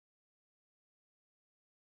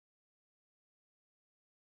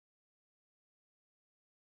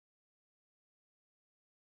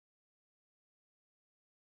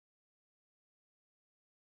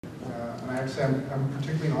have to say I'm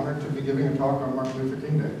particularly honored to be giving a talk on Martin Luther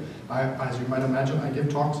King Day. As you might imagine, I give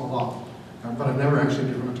talks a lot, but I've never actually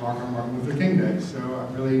given a talk on Martin Luther King Day. So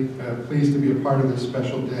I'm really pleased to be a part of this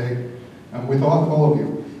special day with all of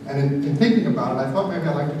you. And in thinking about it, I thought maybe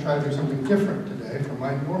I'd like to try to do something different today from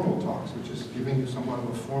my normal talks, which is giving you somewhat of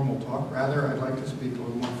a formal talk. Rather, I'd like to speak a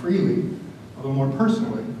little more freely, a little more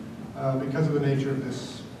personally, because of the nature of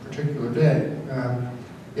this particular day.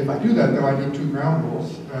 If I do that, though, I need two ground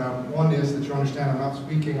rules. One is that you understand I'm not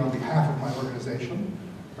speaking on behalf of my organization.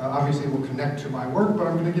 Obviously, it will connect to my work, but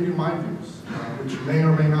I'm going to give you my views, which may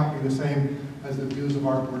or may not be the same as the views of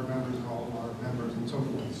our board members and all of our members and so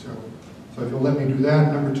forth. So if you'll let me do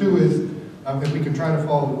that. Number two is, if we can try to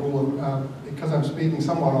follow the rule of, because I'm speaking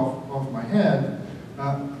somewhat off my head,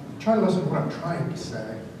 try to listen to what I'm trying to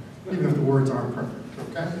say, even if the words aren't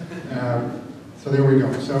perfect, okay? So there we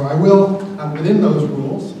go. So I will, within those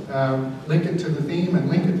rules, link it to the theme and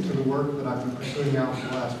link it to the work that I've been pursuing now for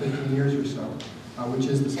the last 15 years or so, which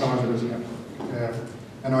is the Scholars of His Network.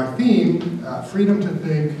 And our theme, freedom to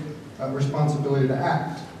think, responsibility to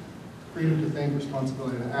act. Freedom to think,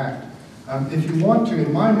 responsibility to act. If you want to,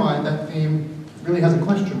 in my mind, that theme really has a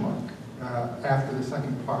question mark after the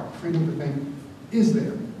second part. Freedom to think, is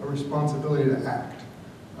there a responsibility to act?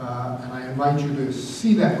 And I invite you to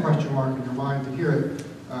see that question mark in your mind, to hear it,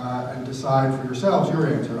 and decide for yourselves your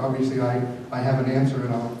answer. Obviously, I have an answer,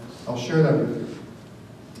 and I'll share that with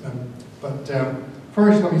you. But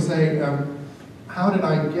first, let me say, how did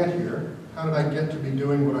I get here? How did I get to be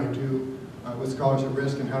doing what I do with Scholars at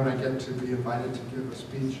Risk, and how did I get to be invited to give a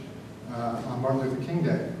speech on Martin Luther King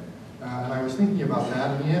Day? And I was thinking about that,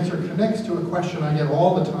 and the answer connects to a question I get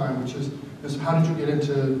all the time, which is, how did you get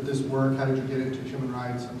into this work? How did you get into human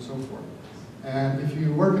rights and so forth? And if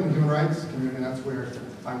you work in the human rights community, that's where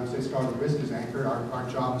I would say Scholars at Risk is anchored. Our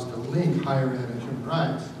job is to link higher ed and human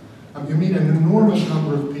rights. You meet an enormous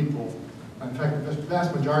number of people. In fact, the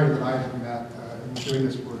vast majority that I have met in doing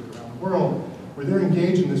this work around the world, where they're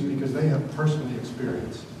engaged in this because they have personally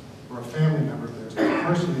experienced, or a family member of theirs has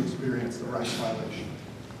personally experienced the rights violation.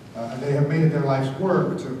 And they have made it their life's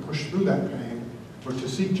work to push through that pain, or to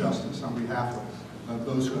seek justice on behalf of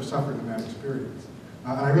those who have suffered in that experience.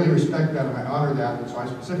 And I really respect that and I honor that, and so I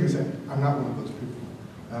specifically say, I'm not one of those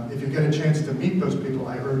people. If you get a chance to meet those people,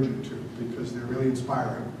 I urge you to, because they're really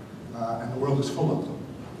inspiring, and the world is full of them,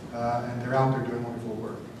 and they're out there doing wonderful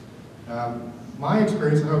work. My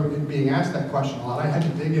experience of being asked that question a lot, I had to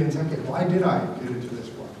dig in and say, okay, why did I get into this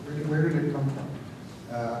work? Where did it come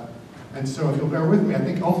from? And so if you'll bear with me, I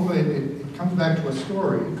think ultimately it comes back to a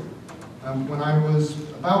story. When I was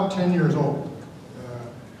about 10 years old,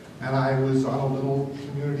 and I was on a little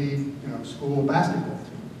community school basketball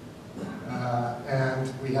team.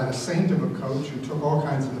 And we had a saint of a coach who took all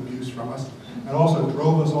kinds of abuse from us, and also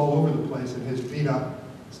drove us all over the place in his beat-up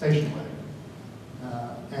station wagon.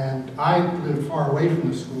 And I lived far away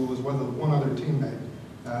from the school as well as one other teammate.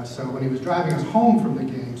 So when he was driving us home from the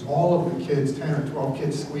games, all of the kids, 10 or 12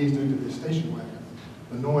 kids, squeezed into the station wagon.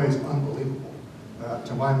 The noise, unbelievable.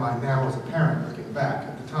 To my mind now as a parent, looking back.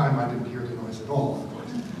 At the time, I didn't hear the noise at all, of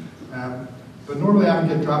course. But normally I would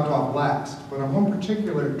get dropped off last. But on one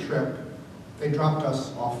particular trip, they dropped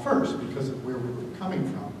us off first because of where we were coming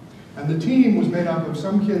from. And the team was made up of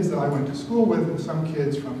some kids that I went to school with and some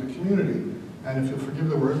kids from the community. And if you'll forgive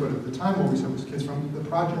the word, but at the time what we said was kids from the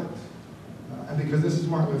projects. And because this is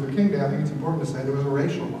Martin Luther King Day, I think it's important to say there was a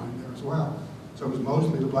racial line there as well. So it was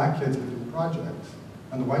mostly the black kids lived in the projects,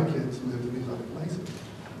 and the white kids lived in these other places.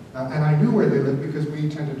 And I knew where they lived because we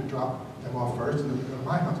tended to drop them off first and then we go to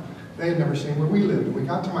my house. They had never seen where we lived. And we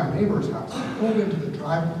got to my neighbor's house and pulled into the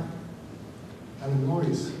driveway, and the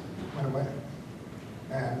noise went away.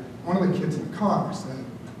 And one of the kids in the car said,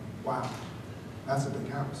 wow, that's a big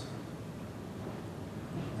house.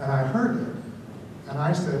 And I heard it, and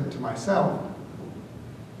I said to myself,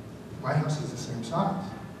 my house is the same size.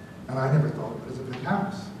 And I never thought it was a big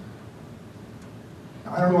house.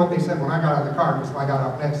 Now, I don't know what they said when I got out of the car, because I got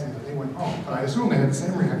out next and they went home. But I assume they had the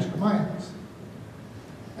same reaction to my house.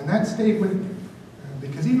 And that stayed with me.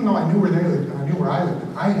 Because even though I knew where they lived and I knew where I lived,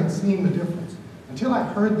 and I had seen the difference, until I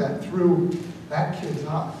heard that through that kid's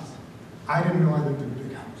eyes, I didn't know I lived in a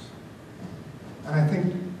big house. And I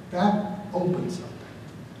think that opened something.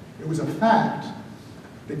 It was a fact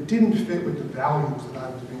that didn't fit with the values that I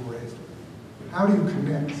was being raised with. How do you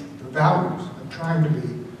connect the values of trying to be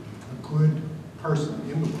a good person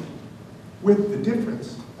in the world with the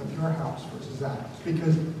difference of your house versus that house?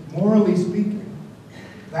 Because morally speaking,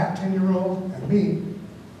 that 10-year-old and me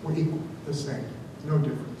were equal, the same, no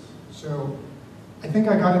difference. So I think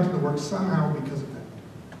I got into the work somehow because of that.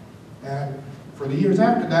 And for the years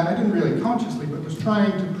after that, I didn't really consciously, but was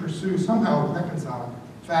trying to pursue somehow reconciling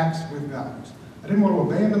facts with values. I didn't want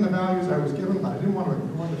to abandon the values I was given, but I didn't want to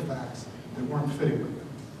ignore the facts that weren't fitting with them.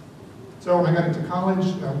 So when I got into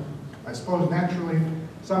college, I suppose naturally,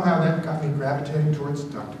 somehow that got me gravitating towards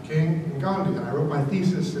Dr. King and Gandhi. And I wrote my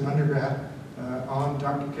thesis in undergrad on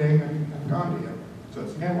Dr. King and Gandhi. So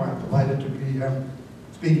it's again why I'm delighted to be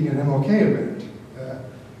speaking at an MLK event.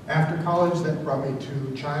 After college, that brought me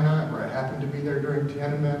to China, where I happened to be there during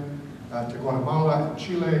Tiananmen, to Guatemala and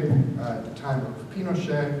Chile at the time of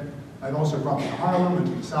Pinochet. It also brought me to Harlem and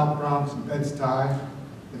to the South Bronx and Bed-Stuy,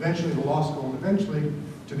 eventually to law school, and eventually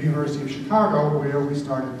to the University of Chicago, where we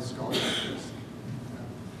started scholarship.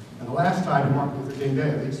 And the last time, Martin Luther King Day,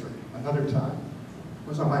 at least, or another time,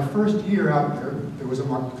 was on my first year out there. There was a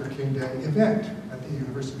Martin Luther King Day event at the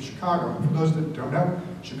University of Chicago. And for those that don't know,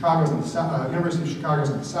 University of Chicago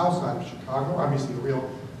is on the south side of Chicago, obviously a real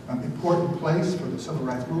important place for the civil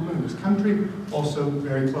rights movement in this country, also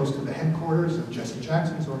very close to the headquarters of Jesse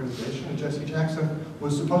Jackson's organization. And Jesse Jackson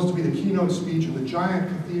was supposed to be the keynote speech in the giant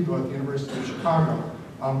cathedral at the University of Chicago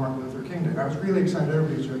on Martin Luther King Day. And I was really excited,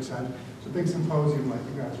 everybody was really excited. It's a big symposium like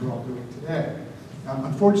you guys are all doing today.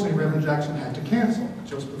 Unfortunately, Reverend Jackson had to cancel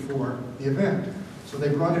just before the event. So they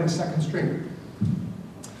brought in a second stringer,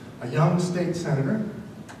 a young state senator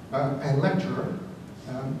and lecturer,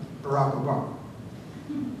 Barack Obama.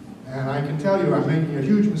 And I can tell you I'm making a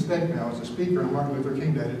huge mistake now as a speaker on Martin Luther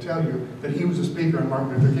King Day to tell you that he was a speaker on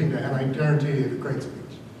Martin Luther King Day, and I guarantee you it's a great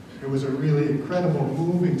speech. It was a really incredible,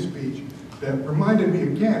 moving speech that reminded me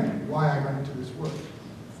again why I got into this work.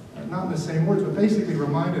 Not in the same words, but basically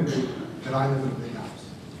reminded me that I live in a big house.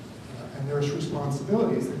 And there's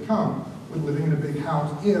responsibilities that come with living in a big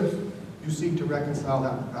house if you seek to reconcile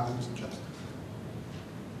that with values of justice.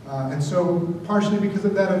 And so, partially because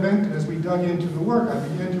of that event, and as we dug into the work, I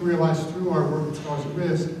began to realize through our work at Scholars at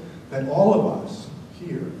Risk that all of us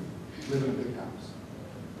here live in a big house.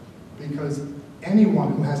 Because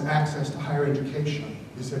anyone who has access to higher education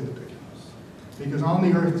is in the big house. Because on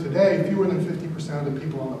the earth today, fewer than 50% of the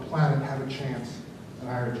people on the planet have a chance at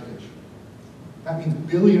higher education. That means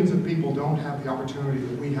billions of people don't have the opportunity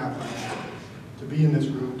that we have to be in this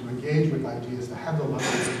room, to engage with ideas, to have the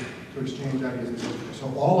luxury to exchange ideas and so forth.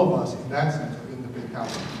 So all of us, in that sense, are in the big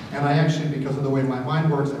house. And I actually, because of the way my mind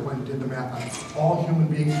works, I went and did the math on all human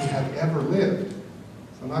beings who have ever lived.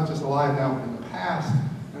 So not just alive now, but in the past,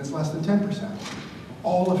 and it's less than 10%.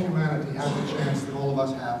 All of humanity has the chance that all of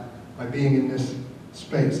us have by being in this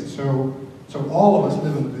space. So all of us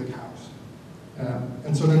live in the big house.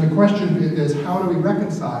 And so then the question is, how do we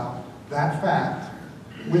reconcile that fact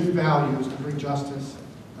with values to bring justice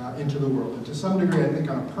into the world? And to some degree, I think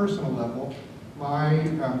on a personal level, my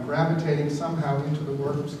gravitating somehow into the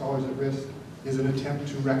work of Scholars at Risk is an attempt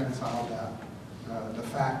to reconcile that, the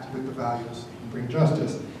fact with the values and bring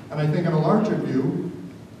justice. And I think on a larger view,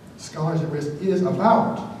 Scholars at Risk is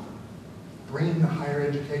about bringing the higher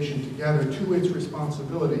education together to its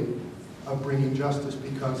responsibility of bringing justice,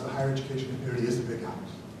 because the higher education community is a big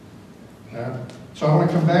house. So I want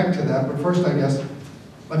to come back to that, but first I guess,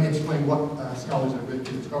 let me explain what Scholars at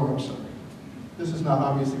Risk is. Oh, I'm sorry. This is not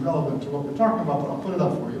obviously relevant to what we're talking about, but I'll put it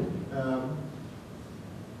up for you.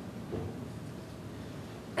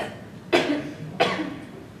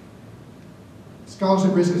 Scholars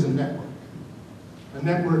at Risk is a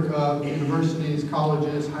network of universities,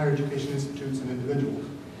 colleges, higher education institutes, and individuals.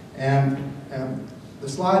 And the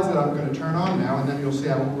slides that I'm going to turn on now, and then you'll see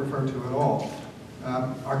I won't refer to at all,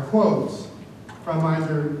 are quotes from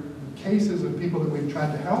either cases of people that we've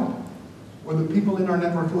tried to help, or the people in our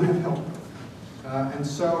network who have helped. And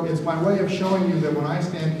so it's my way of showing you that when I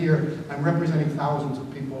stand here, I'm representing thousands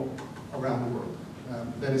of people around the world.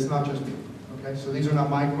 That it's not just me. Okay? So these are not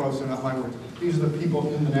my quotes, they're not my words. These are the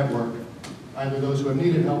people in the network, either those who have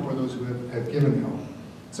needed help or those who have given help.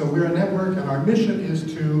 So we're a network, and our mission is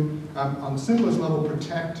to, on the simplest level,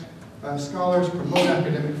 protect scholars, promote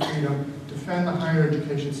academic freedom, defend the higher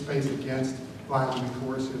education space against violent and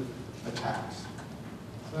coercive attacks.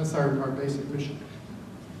 So that's our basic mission.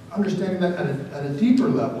 Understanding that at a deeper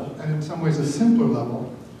level, and in some ways a simpler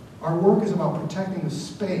level, our work is about protecting the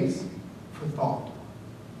space for thought.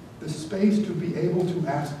 The space to be able to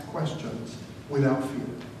ask questions without fear.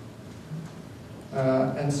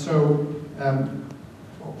 And so,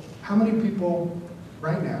 how many people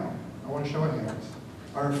right now, I want to show of hands,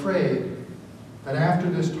 are afraid that after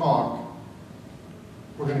this talk,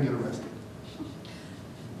 we're going to get arrested?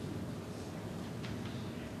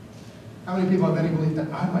 How many people have any belief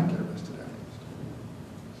that I might get arrested after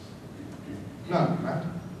this? None, right?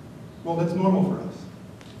 Well, that's normal for us.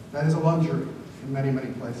 That is a luxury in many,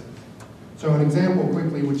 many places. So an example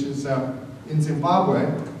quickly, which is in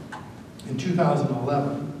Zimbabwe in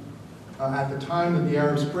 2011, at the time that the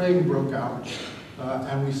Arab Spring broke out,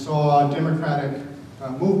 and we saw democratic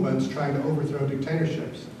movements trying to overthrow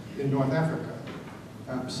dictatorships in North Africa.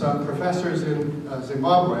 Some professors in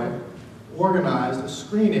Zimbabwe organized a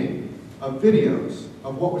screening of videos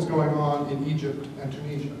of what was going on in Egypt and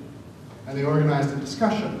Tunisia. And they organized a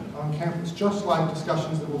discussion on campus, just like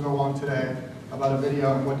discussions that will go on today about a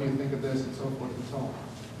video and what do you think of this and so forth and so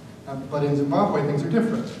on. But in Zimbabwe, things are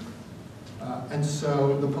different. And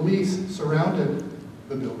so the police surrounded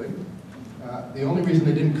the building. The only reason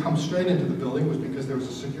they didn't come straight into the building was because there was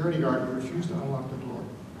a security guard who refused to unlock the door.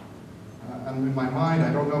 And in my mind,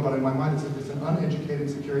 I don't know, but in my mind it's an uneducated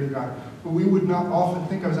security guard who we would not often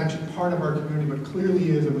think of as actually part of our community, but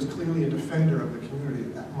clearly is, and was clearly a defender of the community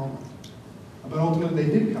at that moment. But ultimately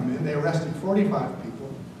they did come in. They arrested 45 people,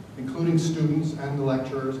 including students and the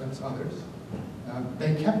lecturers and others.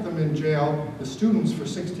 They kept them in jail, the students, for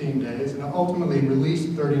 16 days, and ultimately released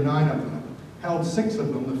 39 of them, held 6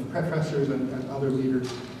 of them, the professors and other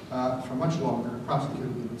leaders, for much longer,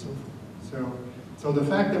 prosecuted them and so forth. So the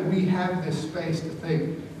fact that we have this space to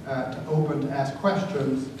think, to open, to ask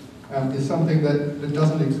questions, is something that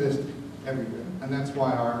doesn't exist everywhere, and that's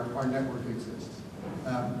why our network exists.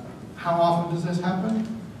 How often does this happen?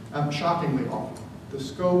 Shockingly often. The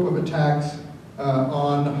scope of attacks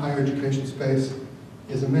on higher education space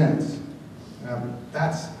is immense.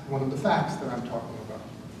 That's one of the facts that I'm talking about.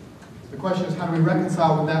 The question is, how do we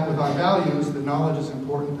reconcile that with our values, that knowledge is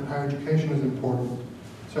important, that higher education is important?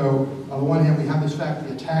 So on the one hand, we have this fact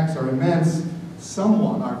the attacks are immense.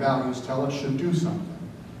 Someone, our values tell us, should do something.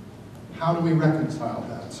 How do we reconcile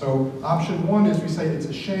that? So option 1 is we say it's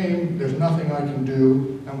a shame, there's nothing I can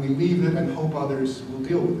do, and we leave it and hope others will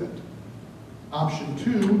deal with it. Option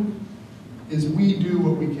 2 is we do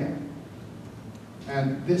what we can.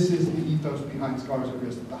 And this is the ethos behind Scholars at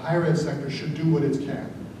Risk, that the higher ed sector should do what it can.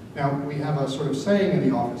 Now, we have a sort of saying in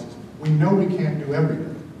the offices, we know we can't do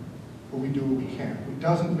everything, but we do what we can. It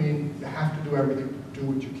doesn't mean you have to do everything, do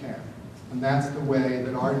what you can. And that's the way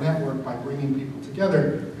that our network, by bringing people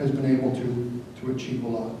together, has been able to achieve a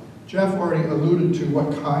lot. Jeff already alluded to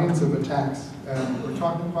what kinds of attacks we're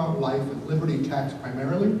talking about, life and liberty attacks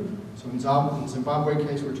primarily. So in Zimbabwe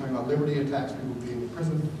case, we're talking about liberty attacks, people being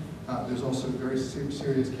imprisoned. There's also very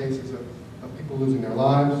serious cases of people losing their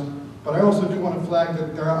lives. But I also do want to flag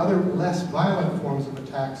that there are other less violent forms of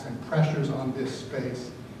attacks and pressures on this space,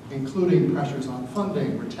 including pressures on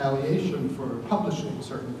funding, retaliation for publishing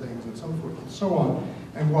certain things, and so forth and so on.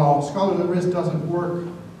 And while Scholars at Risk doesn't work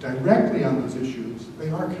directly on those issues, they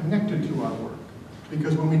are connected to our work.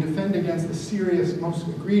 Because when we defend against the serious, most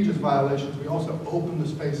egregious violations, we also open the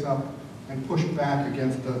space up and push back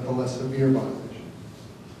against the less severe violations.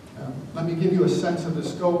 Let me give you a sense of the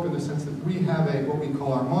scope, in the sense that we have what we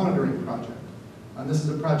call our monitoring project. And this is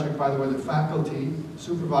a project, by the way, that faculty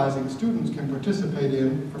supervising students can participate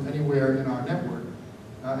in from anywhere in our network.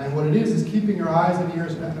 And what it is keeping your eyes and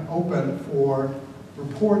ears open for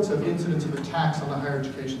reports of incidents of attacks on the higher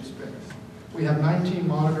education space. We have 19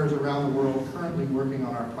 monitors around the world currently working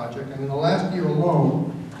on our project, and in the last year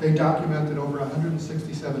alone, they documented over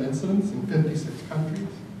 167 incidents in 56 countries,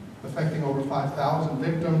 affecting over 5,000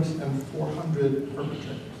 victims and 400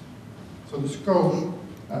 perpetrators. So the scope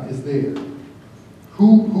is there.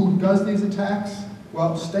 Who does these attacks?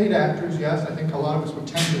 Well, state actors, yes. I think a lot of us would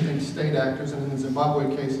tend to think state actors, and in the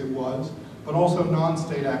Zimbabwe case it was, but also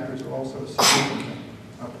non-state actors are also a significant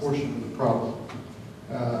portion of the problem.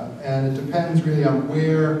 And it depends really on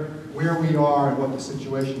where we are and what the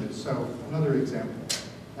situation is. So another example.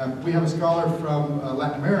 We have a scholar from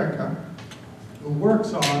Latin America who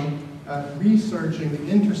works on researching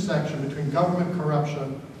the intersection between government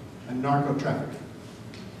corruption and narco-trafficking.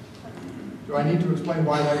 Do I need to explain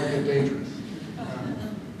why that would get dangerous?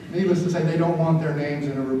 Needless to say, they don't want their names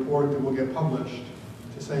in a report that will get published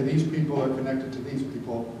to say these people are connected to these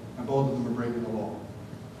people, and both of them are breaking the law.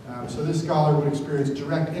 So this scholar would experience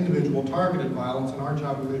direct individual targeted violence, and our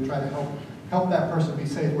job would be to try to help that person be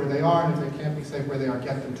safe where they are, and if they can't be safe where they are,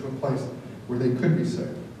 get them to a place where they could be safe.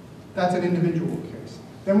 That's an individual case.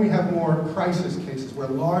 Then we have more crisis cases where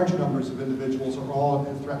large numbers of individuals are all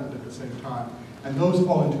threatened at the same time. And those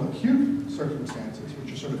fall into acute circumstances,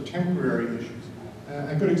 which are sort of temporary issues.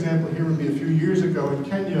 A good example here would be a few years ago in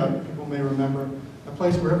Kenya, people may remember, a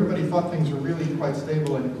place where everybody thought things were really quite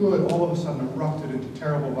stable and good, all of a sudden erupted into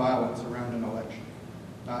terrible violence around an election.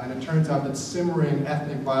 And it turns out that simmering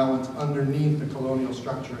ethnic violence underneath the colonial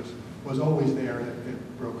structures was always there, and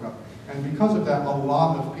it broke up. And because of that, a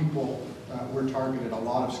lot of people were targeted, a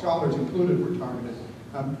lot of scholars included were targeted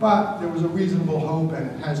But there was a reasonable hope, and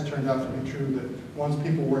it has turned out to be true, that once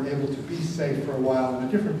people were able to be safe for a while in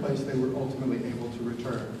a different place, they were ultimately able to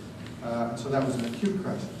return. So that was an acute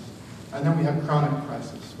crisis. And then we have chronic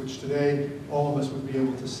crisis, which today all of us would be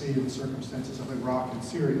able to see in the circumstances of Iraq and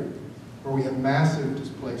Syria, where we have massive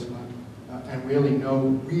displacement and really no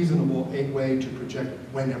reasonable way to project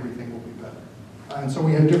when everything will be better. And so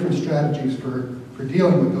we have different strategies for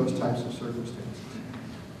dealing with those types of circumstances.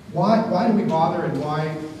 Why do we bother, and why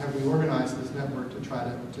have we organized this network to try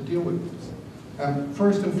to deal with this?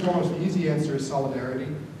 First and foremost, the easy answer is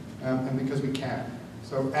solidarity, and because we can.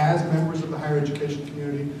 So as members of the higher education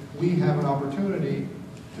community, we have an opportunity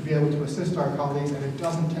to be able to assist our colleagues, and it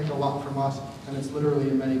doesn't take a lot from us, and it's literally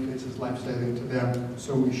in many cases life-saving to them,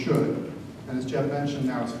 so we should. And as Jeff mentioned,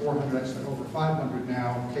 now it's 400, actually over 500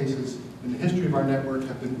 now, cases in the history of our network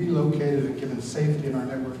have been relocated and given safety in our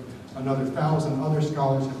network. Another 1,000 other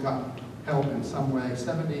scholars have gotten help in some way.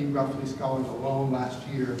 70 roughly scholars alone last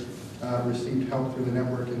year received help through the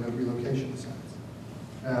network in the relocation sense.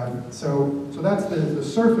 So that's the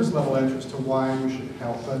surface level answer as to why we should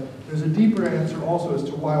help. But there's a deeper answer also as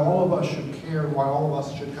to why all of us should care, why all of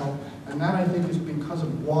us should help. And that, I think, is because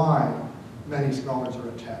of why many scholars are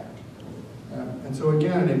attacked. And so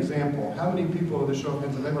again, an example. How many people, the show of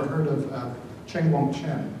hands, have ever heard of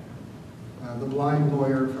Chen, the blind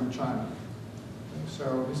lawyer from China?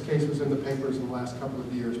 So his case was in the papers in the last couple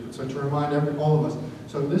of years. But so to remind all of us,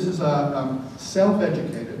 so this is a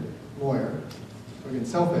self-educated lawyer. So again,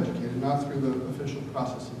 self-educated, not through the official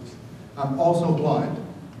processes. Also blind.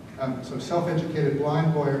 So self-educated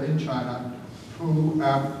blind lawyer in China who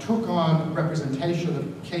took on representation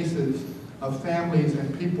of cases of families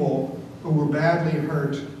and people who were badly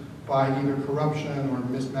hurt by either corruption or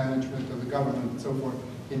mismanagement of the government and so forth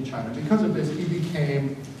in China. Because of this, he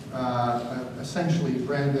became essentially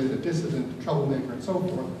branded a dissident, a troublemaker, and so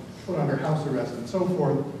forth, put under house arrest and so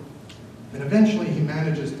forth. And eventually he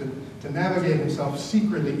manages to navigate himself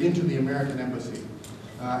secretly into the American embassy.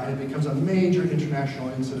 And it becomes a major international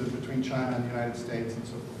incident between China and the United States and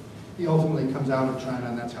so forth. He ultimately comes out of China,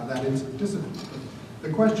 and that's how that incident dissipates. The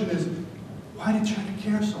question is, why did China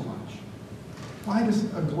care so much? Why does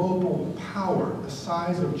a global power the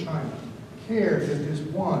size of China care that this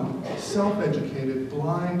one self-educated,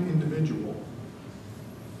 blind individual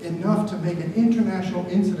enough to make an international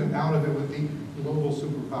incident out of it with the global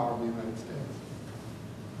superpower of the United States?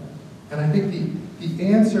 And I think the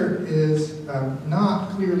answer is not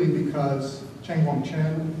clearly because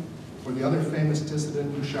Chen or the other famous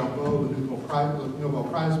dissident, Liu Xiaobo, the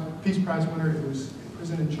Nobel Peace Prize winner who's in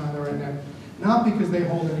prison in China right now, not because they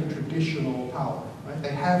hold any traditional power, right?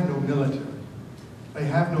 They have no military. They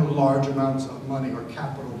have no large amounts of money or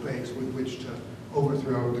capital base with which to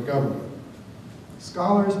overthrow the government.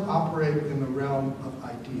 Scholars operate in the realm of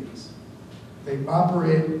ideas. They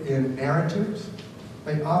operate in narratives.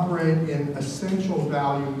 They operate in essential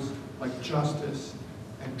values like justice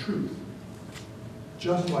and truth,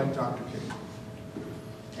 just like Dr. King.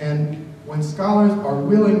 And when scholars are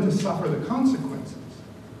willing to suffer the consequences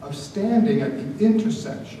of standing at the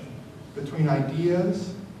intersection between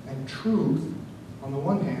ideas and truth on the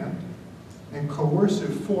one hand, and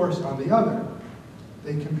coercive force on the other,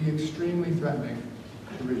 they can be extremely threatening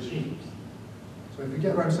to regimes. So if you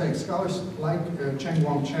get what I'm saying, scholars like Chen,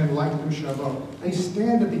 like Liu Xiaobo, they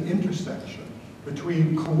stand at the intersection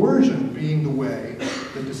between coercion being the way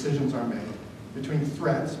that decisions are made, between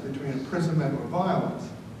threats, between imprisonment or violence,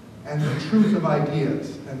 and the truth of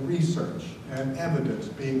ideas and research and evidence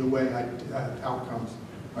being the way outcomes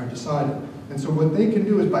are decided. And so what they can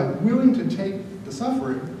do is, by willing to take the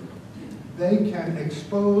suffering, they can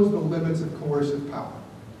expose the limits of coercive power.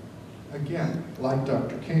 Again, like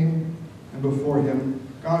Dr. King, and before him,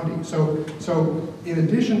 Gandhi. So in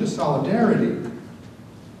addition to solidarity,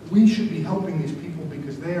 we should be helping these people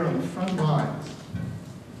because they are on the front lines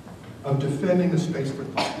of defending the space for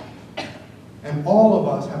thought. And all of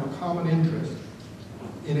us have a common interest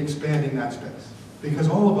in expanding that space, because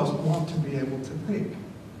all of us want to be able to think.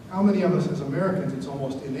 How many of us as Americans, it's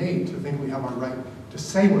almost innate to think we have our right to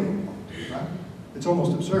say what we want, right? It's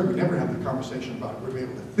almost absurd. We never have the conversation about it. We're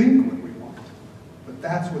able to think what we want. But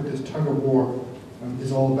that's what this tug of war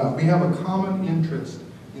is all about. We have a common interest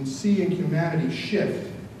in seeing humanity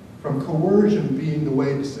shift from coercion being the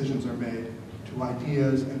way decisions are made to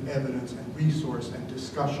ideas and evidence and resource and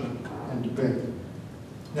discussion and debate.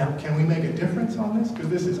 Now, can we make a difference on this? Because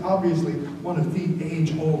this is obviously one of the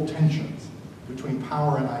age-old tensions between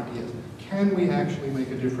power and ideas. Can we actually make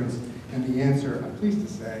a difference? And the answer, I'm pleased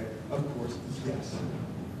to say, of course, is yes.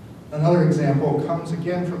 Another example comes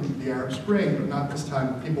again from the Arab Spring, but not this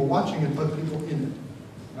time people watching it, but people in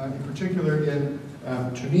in particular in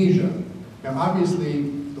Tunisia. Now obviously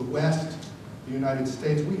the West, the United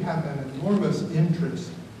States, we have an enormous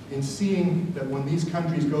interest in seeing that when these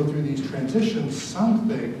countries go through these transitions,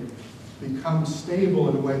 something becomes stable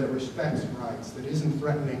in a way that respects rights, that isn't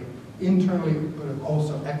threatening internally, but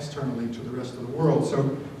also externally to the rest of the world.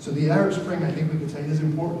 So the Arab Spring, I think we could say, is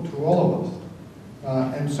important to all of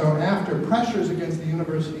us. And so after pressures against the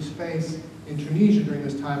university space in Tunisia during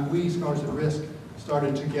this time, we, Scholars at Risk,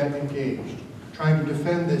 started to get engaged, trying to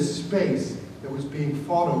defend this space that was being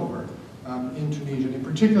fought over in Tunisia. And in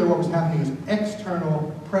particular, what was happening is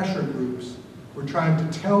external pressure groups were trying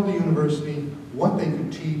to tell the university what they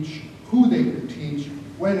could teach, who they could teach,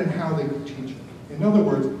 when and how they could teach it. In other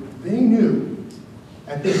words, they knew,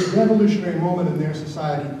 at this revolutionary moment in their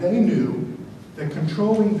society, they knew that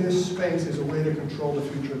controlling this space is a way to control the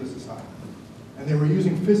future of the society. And they were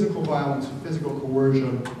using physical violence and physical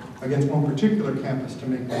coercion against one particular campus to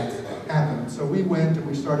make that happen. So we went and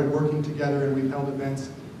we started working together, and we held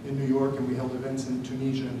events in New York, and we held events in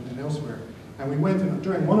Tunisia and elsewhere. And we went, and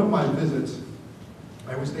during one of my visits,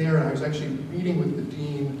 I was there and I was actually meeting with the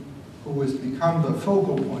dean who has become the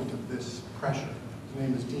focal point of this pressure. His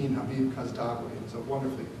name is Dean Habib Kazdagli. He's a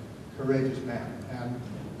wonderfully courageous man.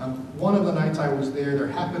 And one of the nights I was there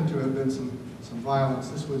happened to have been some violence.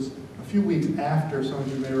 This was a few weeks after, some of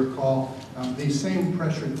you may recall, these same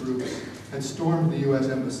pressure groups had stormed the U.S.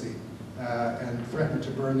 Embassy and threatened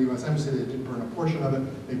to burn the U.S. Embassy. They did burn a portion of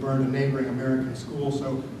it. They burned a neighboring American school.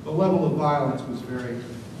 So the level of violence was very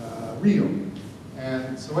real.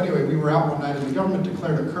 And so anyway, we were out one night, and the government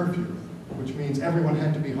declared a curfew, which means everyone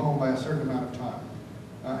had to be home by a certain amount of time.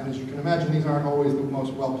 And as you can imagine, these aren't always the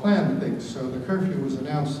most well-planned things. So the curfew was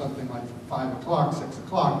announced something like 5 o'clock, 6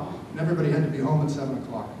 o'clock, and everybody had to be home at 7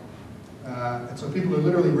 o'clock. And so people are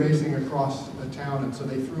literally racing across the town, and so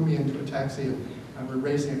they threw me into a taxi, and we're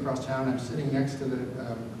racing across town. I'm sitting next to the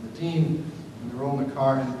dean, and they're all in the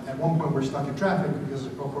car, and at one point we're stuck in traffic because,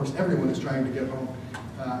 of course, everyone is trying to get home.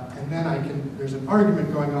 And then there's an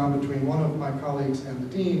argument going on between one of my colleagues and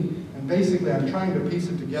the dean, and basically I'm trying to piece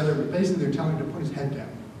it together, but basically they're telling him to put his head down.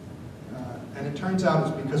 And it turns out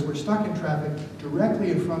it's because we're stuck in traffic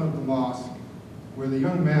directly in front of the mosque where the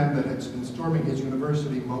young man that had been storming his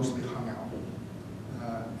university mostly hung out.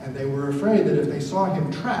 And they were afraid that if they saw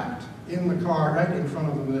him trapped in the car right in front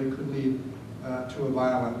of them, that it could lead to a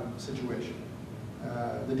violent situation.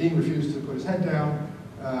 The dean refused to put his head down,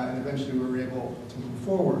 and eventually we were able to move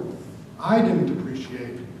forward. I didn't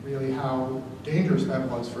appreciate really how dangerous that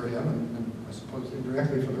was for him, and I suppose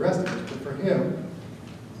indirectly for the rest of us, but for him,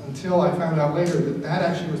 until I found out later that that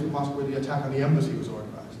actually was the mosque where the attack on the embassy was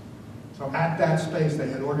organized. So at that space they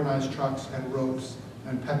had organized trucks and ropes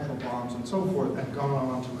and petrol bombs and so forth, and gone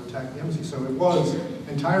on to attack the embassy. So it was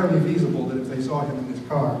entirely feasible that if they saw him in his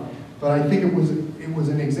car. But I think it was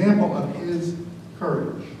an example of his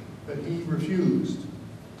courage, that he refused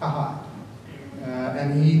to hide.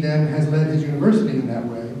 And he then has led his university in that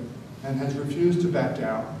way and has refused to back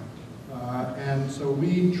down. And so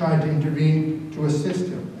we tried to intervene to assist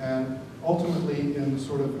him. And ultimately, in the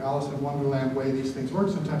sort of Alice in Wonderland way these things work,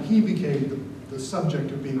 sometimes he became the subject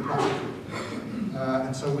of being prosecuted.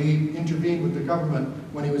 And so we intervened with the government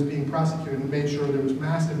when he was being prosecuted and made sure there was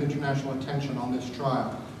massive international attention on this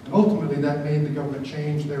trial. And ultimately, that made the government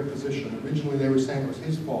change their position. Originally, they were saying it was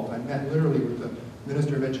his fault. I met literally with the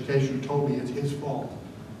Minister of Education who told me it's his fault.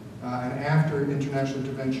 And after international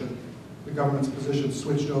intervention, the government's position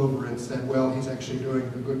switched over and said, well, he's actually doing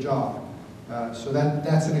a good job. So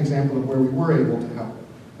that's an example of where we were able to help.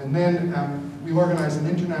 And then we organized an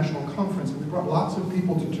international conference, and we brought lots of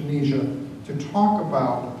people to Tunisia to talk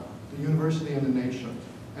about the university and the nation,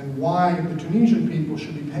 and why the Tunisian people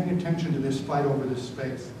should be paying attention to this fight over this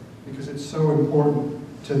space, because it's so important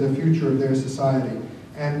to the future of their society.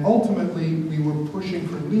 And ultimately, we were pushing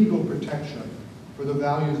for legal protection for the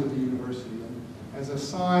values of the university. And as a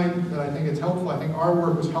sign that I think it's helpful, I think our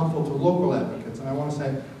work was helpful to local advocates. And I want to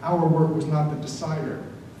say our work was not the decider.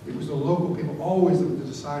 It was the local people, always the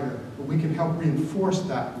decider, but we can help reinforce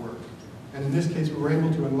that work. And in this case, we were able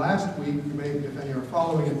to, and last week, you may, if any are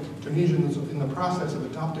following it, Tunisia is in the process of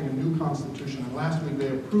adopting a new constitution, and last week they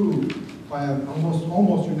approved, by an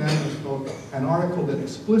almost unanimous vote, an article that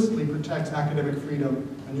explicitly protects academic freedom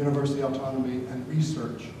and university autonomy and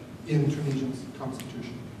research in Tunisia's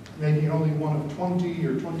constitution, making it only one of 20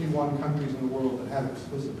 or 21 countries in the world that have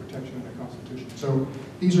explicit protection in their constitution. So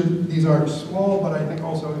these are small, but I think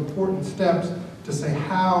also important steps to say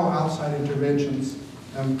how outside interventions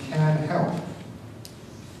can help.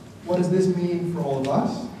 What does this mean for all of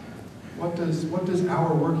us? What does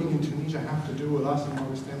our working in Tunisia have to do with us in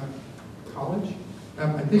Augustana College?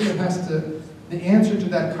 I think the answer to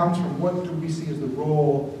that comes from what do we see as the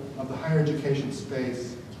role of the higher education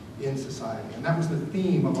space in society. And that was the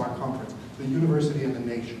theme of our conference, the university and the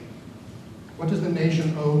nation. What does the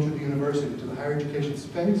nation owe to the university, to the higher education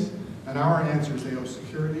space? And our answer is they owe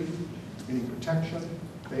security, meaning protection.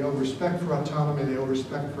 They owe respect for autonomy. They owe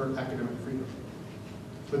respect for academic freedom.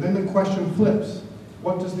 But then the question flips.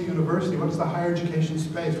 What does the university, what does the higher education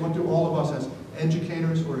space, what do all of us as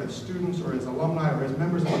educators or as students or as alumni or as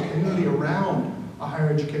members of a community around a higher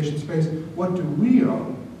education space, what do we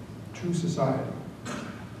owe to society?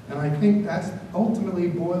 And I think that ultimately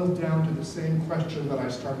boils down to the same question that I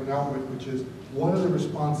started out with, which is, what are the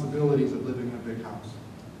responsibilities of living in a big house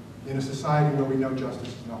in a society where we know justice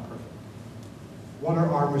is not perfect? What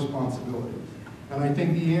are our responsibilities? And I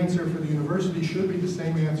think the answer for the university should be the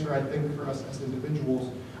same answer, I think, for us as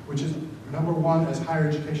individuals, which is, number one, as higher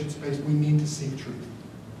education space, we need to seek truth.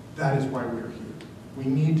 That is why we're here. We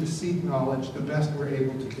need to seek knowledge the best we're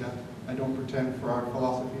able to get. I don't pretend for our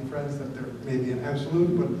philosophy friends that there may be an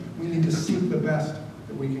absolute, but we need to seek the best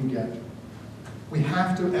that we can get. We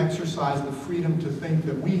have to exercise the freedom to think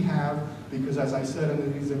that we have, because as I said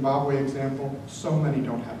in the Zimbabwe example, so many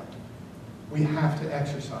don't have it. We have to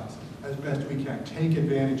exercise it as best we can. Take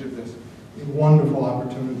advantage of this wonderful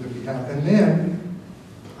opportunity that we have. And then,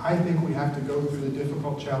 I think we have to go through the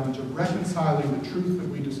difficult challenge of reconciling the truth that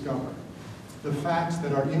we discover, the facts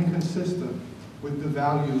that are inconsistent with the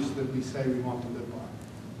values that we say we want to live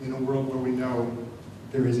by, in a world where we know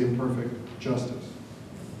there is imperfect justice.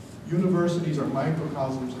 Universities are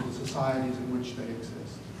microcosms of the societies in which they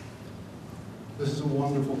exist. This is a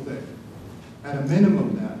wonderful thing. At a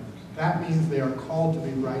minimum, then, that means they are called to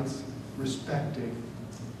be rights-respecting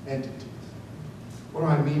entities. What do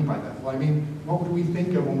I mean by that? Well, I mean, what do we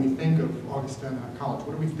think of when we think of Augustana College?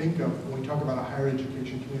 What do we think of when we talk about a higher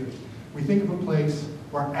education community? We think of a place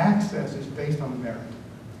where access is based on merit,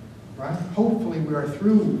 right? Hopefully we are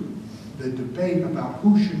through the debate about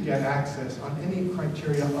who should get access on any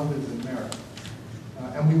criteria other than merit.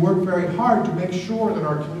 And we work very hard to make sure that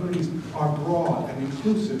our communities are broad and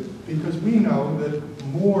inclusive, because we know that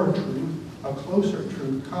more truth, a closer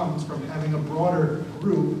truth, comes from having a broader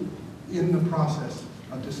group in the process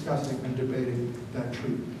of discussing and debating that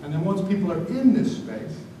truth. And then once people are in this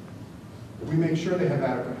space, we make sure they have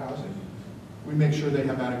adequate housing. We make sure they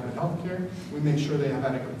have adequate health care. We make sure they have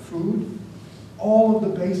adequate food. All of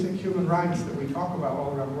the basic human rights that we talk about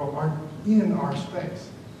all around the world are in our space.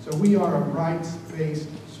 So we are a rights-based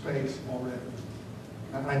space already.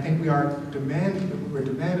 And I think we're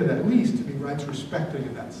demanded at least to be rights-respecting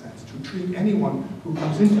in that sense, to treat anyone who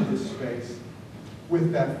comes into this space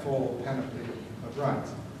with that full panoply of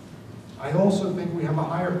rights. I also think we have a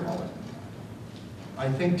higher calling.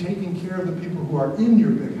 I think taking care of the people who are in your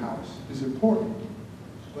big house is important,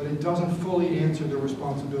 but it doesn't fully answer the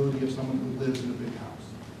responsibility of someone who lives in a big house.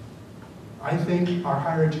 I think our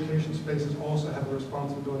higher education spaces also have a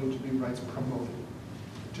responsibility to be rights promoting,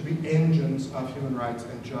 to be engines of human rights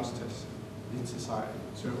and justice in society.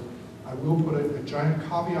 So I will put a giant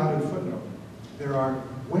caveated footnote. There are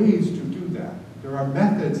ways to do that. There are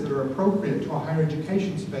methods that are appropriate to a higher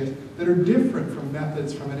education space that are different from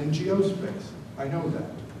methods from an NGO space. I know that.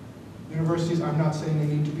 Universities, I'm not saying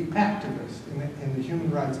they need to be activists in the human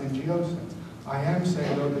rights NGO sense. I am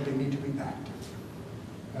saying, though, that they need to be active.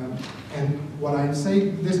 And what I say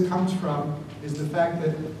this comes from is the fact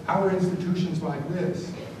that our institutions like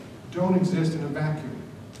this don't exist in a vacuum.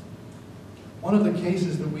 One of the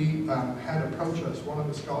cases that we had approach us, one of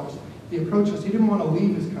the scholars, he approached us, he didn't want to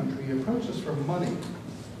leave his country, he approached us for money,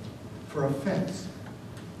 for a fence.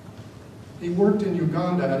 He worked in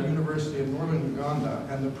Uganda at a university in northern Uganda,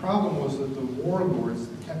 and the problem was that the warlords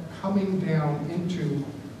kept coming down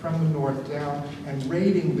from the north down and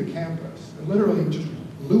raiding the campus, and literally just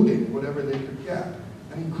looting whatever they could get.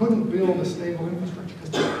 And he couldn't build a stable infrastructure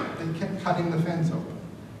because they kept cutting the fence open.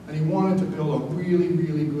 And he wanted to build a really,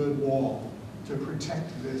 really good wall to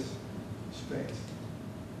protect this space.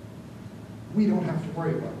 We don't have to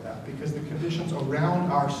worry about that because the conditions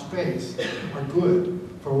around our space are good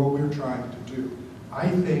for what we're trying to do. I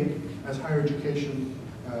think as higher education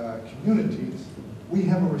communities, we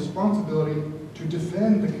have a responsibility to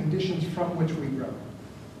defend the conditions from which we grow.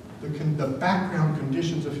 The background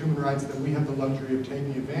conditions of human rights that we have the luxury of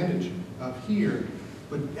taking advantage of here,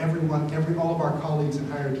 but all of our colleagues in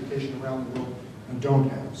higher education around the world don't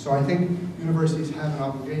have. So I think universities have an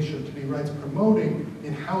obligation to be rights promoting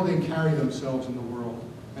in how they carry themselves in the world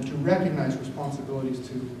and to recognize responsibilities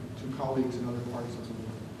to colleagues in other parts of the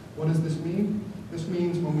world. What does this mean? This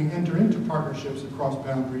means when we enter into partnerships across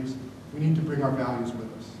boundaries, we need to bring our values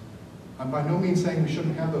with us. I'm by no means saying we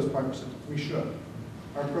shouldn't have those partnerships. We should.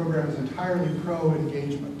 Our program is entirely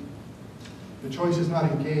pro-engagement. The choice is not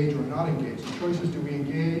engage or not engage. The choice is, do we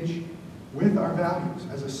engage with our values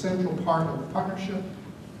as a central part of the partnership,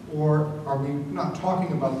 or are we not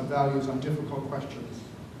talking about the values on difficult questions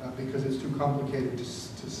because it's too complicated to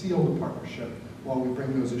seal the partnership while we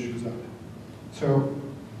bring those issues up? So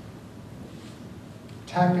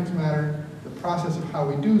tactics matter, the process of how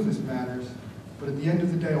we do this matters, but at the end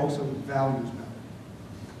of the day also values matter.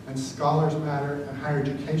 And scholars matter, and higher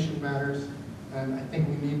education matters, and I think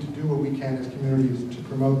we need to do what we can as communities to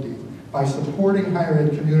promote these. By supporting higher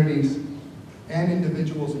ed communities and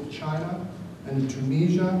individuals in China, and in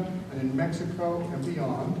Tunisia, and in Mexico, and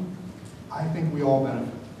beyond, I think we all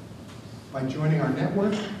benefit. By joining our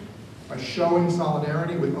network, by showing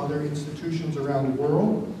solidarity with other institutions around the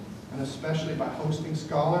world, and especially by hosting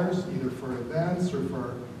scholars, either for events or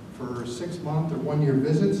for 6-month or 1-year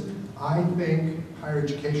visits, I think higher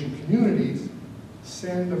education communities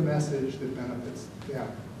send a message that benefits them.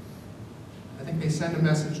 I think they send a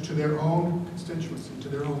message to their own constituency, to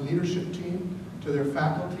their own leadership team, to their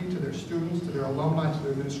faculty, to their students, to their alumni, to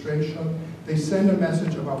their administration. They send a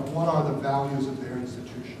message about what are the values of their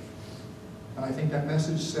institution. And I think that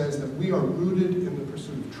message says that we are rooted in the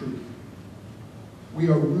pursuit of truth. We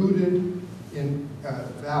are rooted in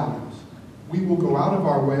values. We will go out of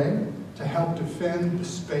our way to help defend the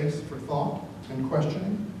space for thought and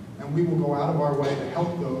questioning, and we will go out of our way to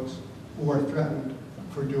help those who are threatened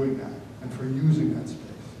for doing that and for using that space.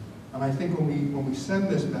 And I think when we send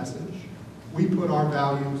this message, we put our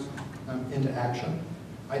values into action.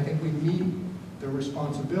 I think we meet the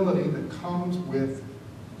responsibility that comes with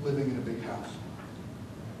living in a big house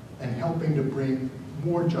and helping to bring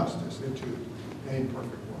more justice into an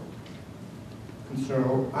imperfect world. And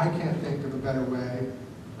so I can't think of a better way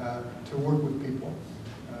to work with people,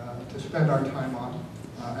 to spend our time on.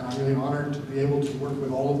 And I'm really honored to be able to work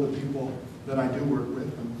with all of the people that I do work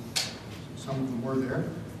with, and some of them were there.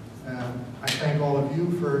 I thank all of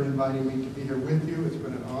you for inviting me to be here with you. It's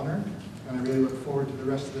been an honor, and I really look forward to the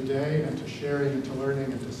rest of the day and to sharing and to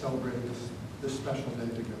learning and to celebrating this special day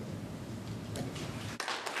together. Thank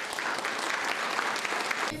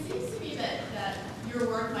you. It seems to me that your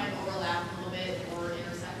work might overlap a little bit or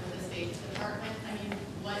intersect with the State Department. I mean,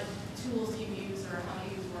 what tools do you use or how do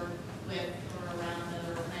you work with or around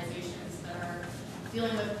other organizations that are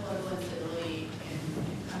dealing with political instability in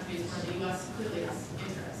countries where the U.S. clearly has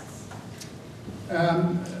interests?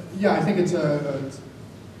 Yeah, I think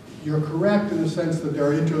you're correct in the sense that there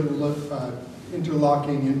are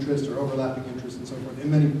interlocking interests or overlapping interests and so forth in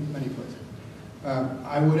many, many places.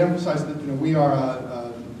 I would emphasize that we are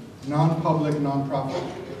a non-public, non-profit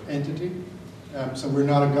entity. So we're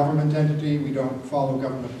not a government entity. We don't follow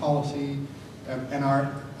government policy. And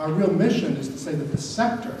our real mission is to say that the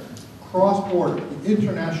sector, cross-border, the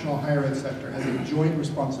international higher ed sector, has a joint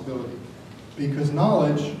responsibility because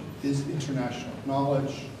knowledge is international.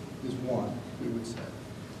 Knowledge is one, we would say.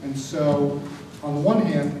 And so, on the one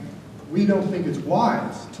hand, we don't think it's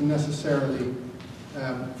wise to necessarily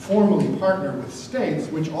formally partner with states,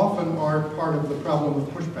 which often are part of the problem of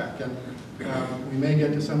pushback. And we may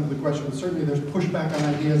get to some of the questions, but certainly there's pushback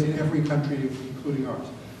on ideas in every country, including ours.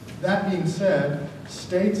 That being said,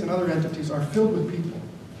 states and other entities are filled with people.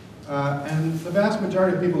 And the vast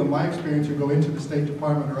majority of people, in my experience, who go into the State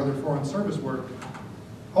Department or other foreign service work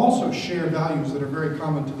also share values that are very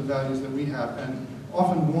common to the values that we have, and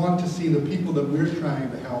often want to see the people that we're trying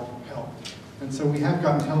to help. And so we have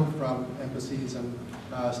gotten help from embassies and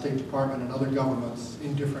State Department and other governments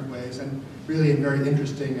in different ways, and really in very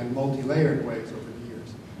interesting and multi-layered ways over the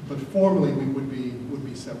years. But formally, we would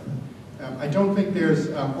be separate. I don't think there's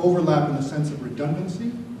overlap in the sense of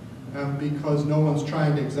redundancy, because no one's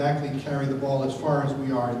trying to exactly carry the ball as far as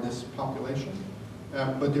we are in this population.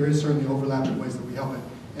 But there is certainly overlap in ways that we help it.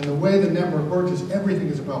 And the way the network works is everything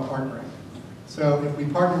is about partnering. So if we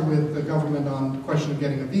partner with the government on the question of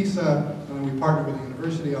getting a visa, and then we partner with the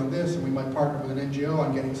university on this, and we might partner with an NGO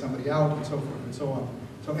on getting somebody out, and so forth and so on.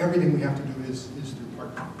 So everything we have to do is through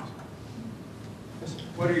partnering. Yes?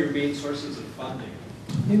 What are your main sources of funding?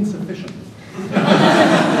 Insufficient.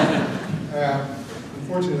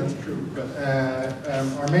 Unfortunately, that's true. But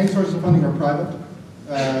our main sources of funding are private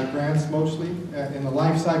grants, mostly. In the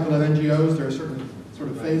life cycle of NGOs, there are certain sort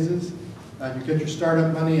of phases. You get your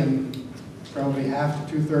startup money, and probably half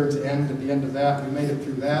to 2/3 end at the end of that. We made it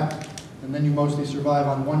through that. And then you mostly survive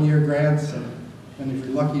on 1-year grants, and if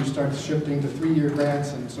you're lucky, you start shifting to 3-year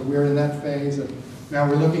grants, and so we're in that phase. And now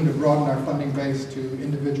we're looking to broaden our funding base to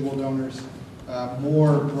individual donors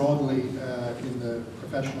more broadly in the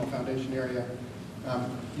professional foundation area.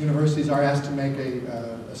 Universities are asked to make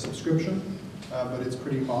a subscription, but it's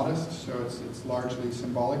pretty modest, so it's largely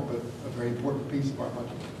symbolic, but a very important piece of our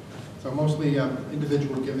budget. So mostly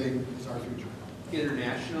individual giving is our future.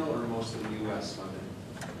 International or mostly U.S. funded?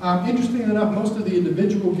 Interestingly enough, most of the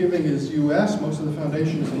individual giving is U.S., most of the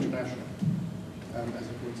foundation is international, as a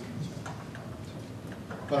coincidence.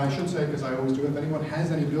 But I should say, because I always do, if anyone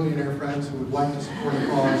has any billionaire friends who would like to support a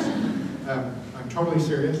cause, I'm totally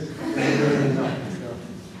serious. So,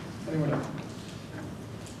 anyone else?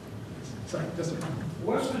 Sorry, yes, sir.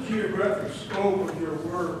 What's the geographic scope of your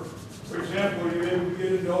work? For example, are you able to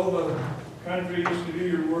get into all the countries to do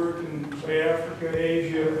your work in, say, Africa,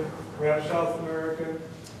 Asia, perhaps South America?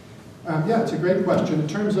 Yeah, it's a great question. In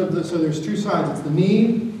terms of so there's two sides. It's the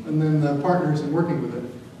need and then the partners in working with it.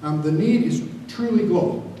 The need is truly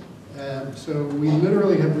global. So we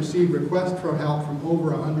literally have received requests for help from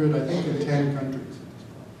over 100, I think, in 10 countries.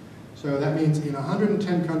 So that means in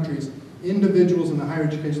 110 countries, individuals in the higher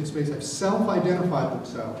education space have self-identified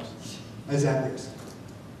themselves as at risk.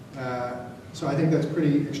 So I think that's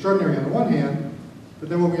pretty extraordinary on the one hand, but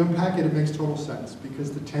then when we unpack it, it makes total sense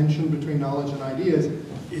because the tension between knowledge and ideas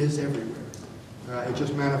is everywhere. It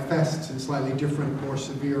just manifests in slightly different, more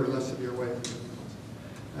severe or less severe ways.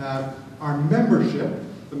 Our membership,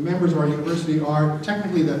 the members of our university are,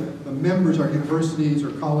 technically the members are universities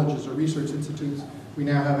or colleges or research institutes. We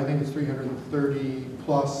now have, I think it's 330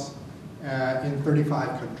 plus in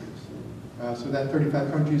 35 countries. So that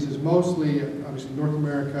 35 countries is mostly, obviously, North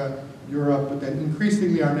America, Europe, but then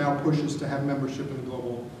increasingly our now push is to have membership in the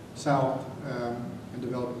global South and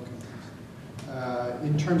developing countries.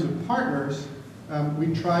 In terms of partners,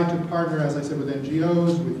 we try to partner, as I said, with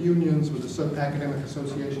NGOs, with unions, with academic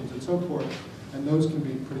associations, and so forth, and those can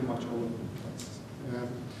be pretty much all over the place.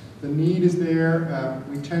 The need is there.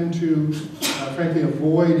 We tend to, frankly,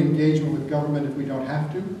 avoid engagement with government if we don't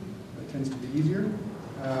have to. It tends to be easier,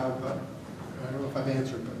 but I don't know if I've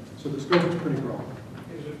answered, but so the scope is pretty broad.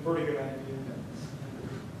 It's a pretty good idea. Yeah.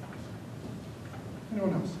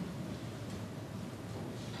 Anyone else?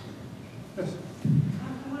 Yes?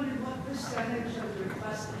 I wondered what percentage of the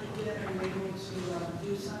requests that you get are you able to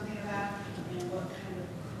do something about, and what kind of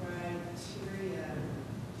criteria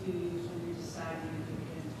do you use when you're deciding if you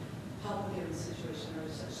can help a given situation, or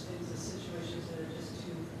such things as situations that are just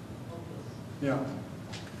too hopeless? Yeah.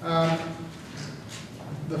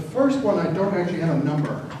 The first one, I don't actually have a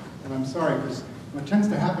number, and I'm sorry, because what tends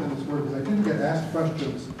to happen in this work is I tend to get asked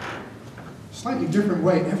questions a slightly different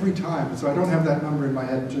way every time, and so I don't have that number in my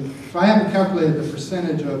head. So I haven't calculated the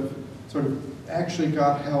percentage of sort of actually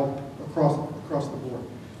got help across the board.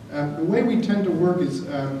 The way we tend to work is,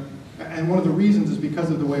 and one of the reasons is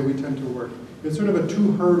because of the way we tend to work, it's sort of a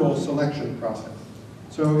two-hurdle selection process.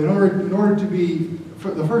 So in order to be,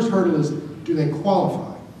 the first hurdle is, do they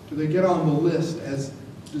qualify? Do they get on the list as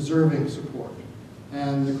deserving support?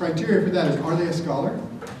 And the criteria for that is, are they a scholar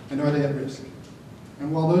and are they at risk?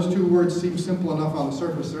 And while those two words seem simple enough on the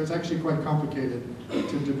surface, it's actually quite complicated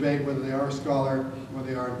to debate whether they are a scholar or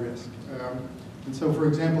they are at risk. And so, for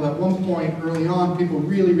example, at one point early on, people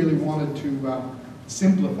really, really wanted to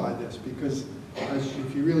simplify this because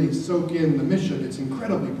if you really soak in the mission, it's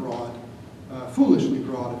incredibly broad, foolishly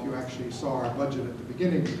broad if you actually saw our budget at the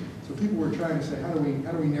beginning. So people were trying to say, how do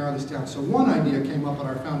we narrow this down? So one idea came up at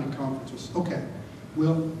our founding conference was, okay,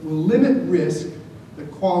 we'll limit risk that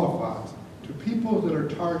qualifies to people that are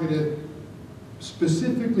targeted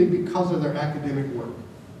specifically because of their academic work.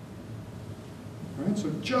 All right? So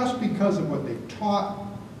just because of what they taught,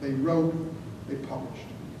 they wrote, they published.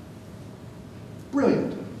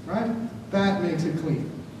 Brilliant, right? That makes it clean.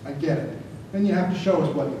 I get it. Then you have to show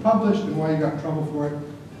us what you published and why you got in trouble for it.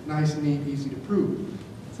 Nice, neat, easy to prove.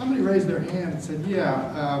 Somebody raised their hand and said,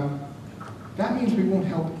 yeah, that means we won't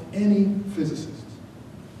help any physicists.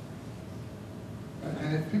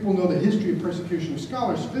 And if people know the history of persecution of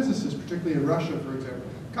scholars, physicists, particularly in Russia, for example,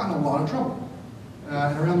 got in a lot of trouble.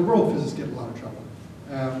 And around the world, physicists get in a lot of trouble.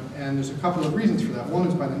 And there's a couple of reasons for that. One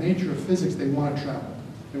is by the nature of physics, they want to travel.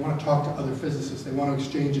 They want to talk to other physicists. They want to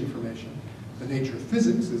exchange information. The nature of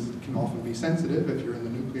physics can often be sensitive if you're in the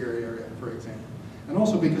nuclear area, for example. And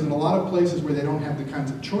also because in a lot of places where they don't have the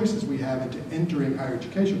kinds of choices we have into entering higher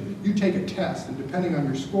education, you take a test, and depending on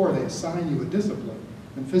your score, they assign you a discipline.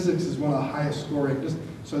 And physics is one of the highest scoring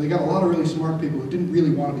disciplines. So they got a lot of really smart people who didn't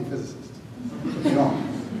really want to be physicists. But they are,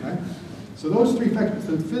 right? So those three factors,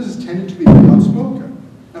 the physicists tended to be very outspoken,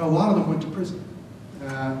 and a lot of them went to prison.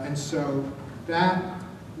 And so that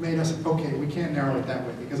made us, okay, we can't narrow it that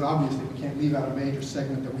way, because obviously we can't leave out a major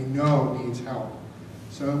segment that we know needs help.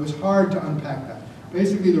 So it was hard to unpack that.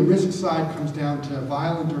 Basically, the risk side comes down to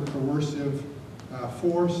violent or coercive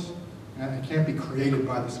force, and it can't be created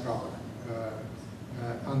by the scholar.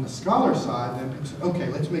 On the scholar side, then people said, okay,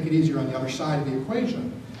 let's make it easier on the other side of the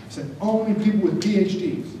equation. He said, only people with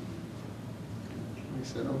PhDs. We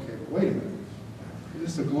said, okay, but wait a minute.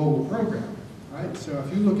 This is a global program, right? So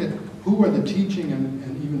if you look at who are the teaching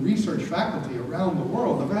and even research faculty around the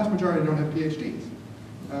world, the vast majority don't have PhDs.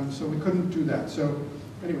 So we couldn't do that. So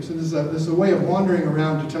anyway, so this is a way of wandering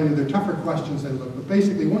around to tell you they're tougher questions they look. But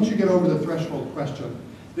basically, once you get over the threshold question,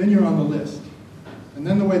 then you're on the list. And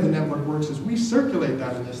then the way the network works is we circulate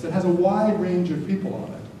that list that has a wide range of people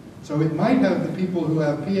on it. So it might have the people who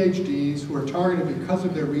have PhDs who are targeted because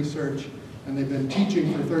of their research and they've been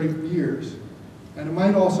teaching for 30 years. And it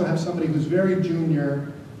might also have somebody who's very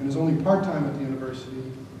junior and is only part-time at the university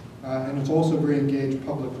and is also very engaged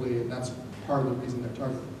publicly, and that's part of the reason they're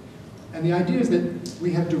targeted. And the idea is that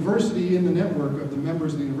we have diversity in the network of the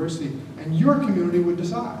members of the university, and your community would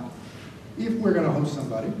decide. If we're going to host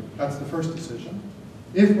somebody, that's the first decision.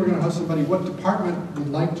 If we're going to host somebody, what department would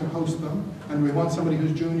like to host them? And we want somebody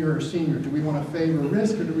who's junior or senior. Do we want to favor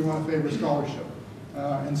risk or do we want to favor scholarship?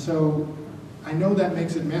 And so I know that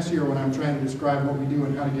makes it messier when I'm trying to describe what we do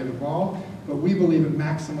and how to get involved, but we believe it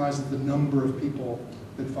maximizes the number of people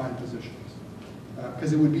that find positions.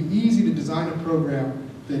 Because it would be easy to design a program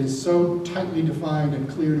that is so tightly defined and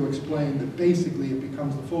clear to explain that basically it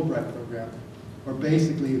becomes the Fulbright program, or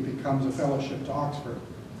basically it becomes a fellowship to Oxford.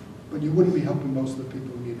 But you wouldn't be helping most of the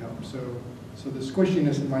people who need help. So the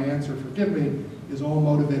squishiness in my answer, forgive me, is all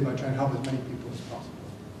motivated by trying to help as many people as possible.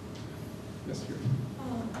 Yes, here.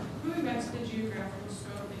 Moving back to the geographical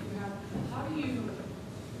scope that you have, how do you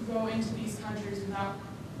go into these countries without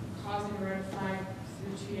causing a red flag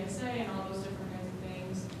through TSA and all those different kinds of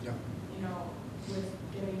things? Yeah. You know, with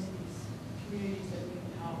getting to these communities that we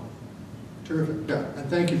can help. Terrific, yeah, and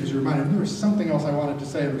thank you because you reminded me. There was something else I wanted to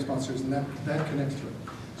say in response to this, and that connects to it.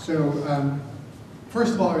 So,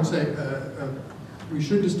 first of all, I would say we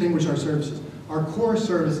should distinguish our services. Our core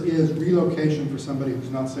service is relocation for somebody who's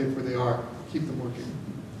not safe where they are, keep them working.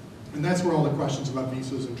 And that's where all the questions about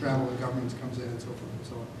visas and travel and governments comes in and so forth and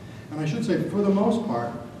so on. And I should say, for the most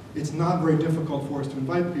part, it's not very difficult for us to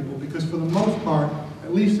invite people because for the most part,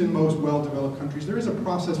 at least in most well-developed countries, there is a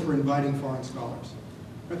process for inviting foreign scholars.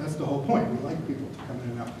 Right? That's the whole point. We like people to come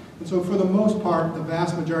in and out. And so for the most part, the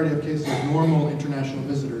vast majority of cases of normal international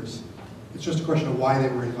visitors, it's just a question of why they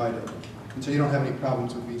were invited. And so you don't have any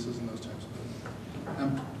problems with visas and those types of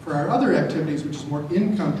things. For our other activities, which is more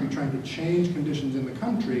in-country, trying to change conditions in the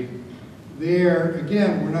country, there,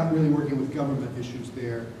 again, we're not really working with government issues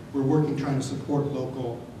there. We're working trying to support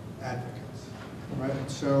local advocates, right?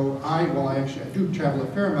 So I do travel a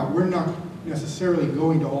fair amount. We're not necessarily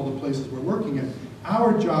going to all the places we're working in.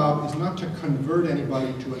 Our job is not to convert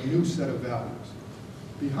anybody to a new set of values.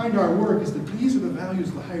 Behind our work is that these are the values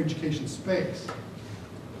of the higher education space.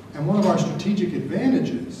 And one of our strategic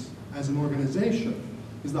advantages as an organization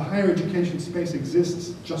is the higher education space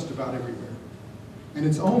exists just about everywhere. And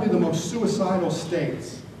it's only the most suicidal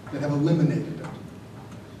states that have eliminated it.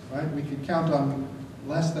 Right? We could count on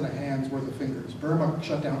less than a hand's worth of fingers. Burma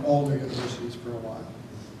shut down all their universities for a while.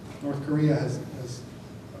 North Korea has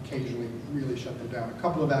occasionally really shut them down. A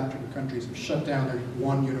couple of African countries have shut down their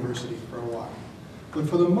one university for a while. But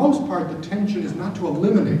for the most part, the tension is not to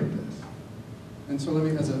eliminate this. And so let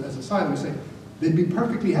me, as a side, let me say, they'd be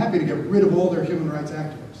perfectly happy to get rid of all their human rights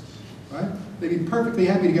activists, right? They'd be perfectly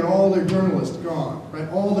happy to get all their journalists gone, right?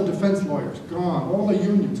 All the defense lawyers gone, all the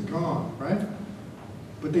unions gone, right?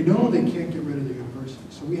 But they know they can't get rid of the university.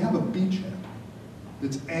 So we have a beachhead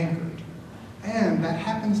that's anchored. And that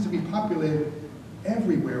happens to be populated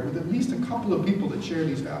everywhere with at least a couple of people that share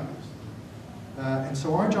these values. And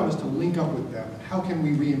so our job is to link up with them. How can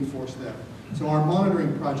we reinforce them? So our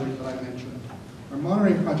monitoring project that I mentioned, our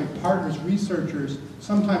monitoring project partners researchers,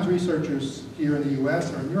 sometimes researchers here in the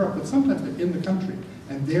US or in Europe, but sometimes they're in the country.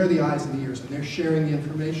 And they're the eyes and the ears, and they're sharing the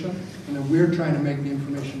information, and then we're trying to make the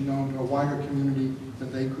information known to a wider community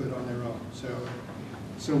than they could on their own.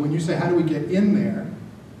 So when you say, how do we get in there?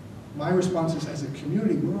 My response is, as a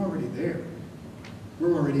community, we're already there.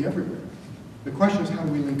 We're already everywhere. The question is, how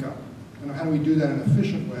do we link up? And how do we do that in an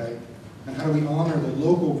efficient way? And how do we honor the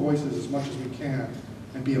local voices as much as we can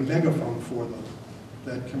and be a megaphone for them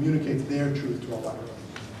that communicates their truth to a wider audience?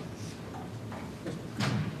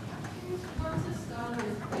 Once a scholar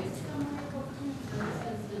is placed somewhere, what kind of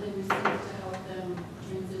services do they receive to help them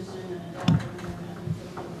transition and adapt and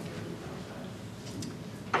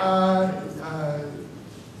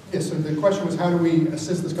Yes, so the question was, how do we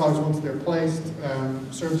assist the scholars once they're placed,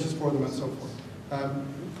 services for them, and so forth.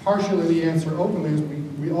 Partially the answer openly is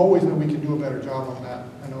we always know we can do a better job on that,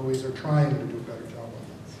 and always are trying to do a better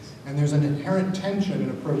And there's an inherent tension in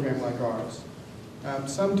a program like ours.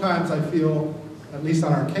 Sometimes I feel, at least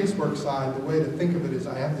on our casework side, the way to think of it is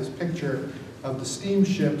I have this picture of the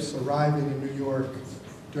steamships arriving in New York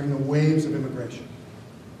during the waves of immigration.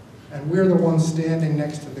 And we're the ones standing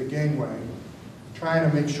next to the gangway, trying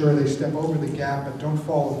to make sure they step over the gap and don't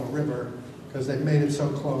fall in the river because they've made it so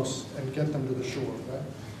close, and get them to the shore, right?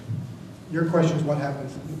 Your question is what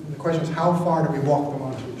happens. The question is how far do we walk them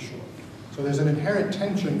onto the shore? So there's an inherent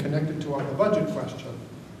tension connected to the budget question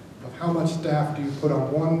of how much staff do you put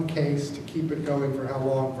on one case to keep it going for how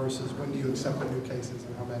long versus when do you accept the new cases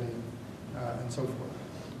and how many, and so forth.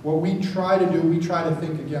 What we try to do, we try to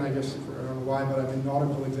think, again, I guess, I don't know why, but I'm in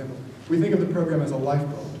nautical examples. We think of the program as a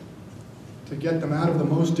lifeboat to get them out of the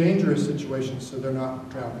most dangerous situations so they're not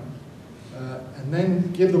drowning. And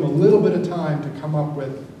then give them a little bit of time to come up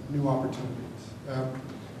with new opportunities.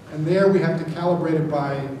 And there we have to calibrate it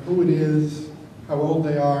by who it is, how old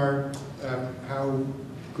they are, how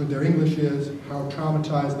good their English is, how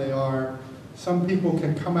traumatized they are. Some people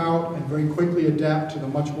can come out and very quickly adapt to the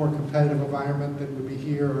much more competitive environment that would be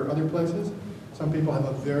here or other places. Some people have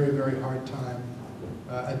a very, very hard time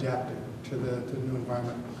adapting to the new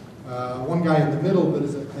environment. One guy in the middle, but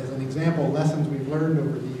as an example, lessons we've learned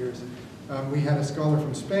over the years, we had a scholar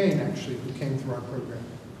from Spain, actually, who came through our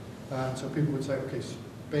program. So people would say, okay,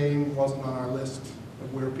 Spain wasn't on our list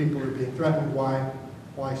of where people are being threatened.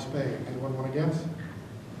 Why Spain? Anyone want to guess?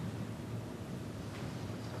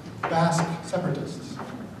 Basque separatists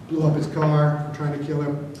blew up his car, trying to kill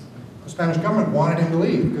him. The Spanish government wanted him to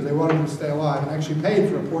leave because they wanted him to stay alive and actually paid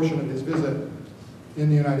for a portion of his visit in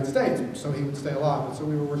the United States so he would stay alive. And so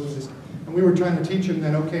we were working with this, and we were trying to teach him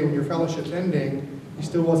then, okay, when your fellowship's ending, he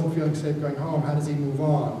still wasn't feeling safe going home. How does he move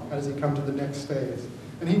on? How does he come to the next phase?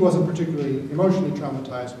 And he wasn't particularly emotionally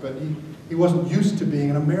traumatized, but he wasn't used to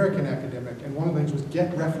being an American academic, and one of the things was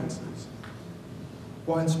get references.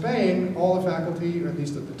 Well, in Spain, all the faculty, or at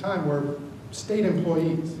least at the time, were state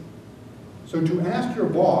employees. So to ask your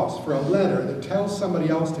boss for a letter that tells somebody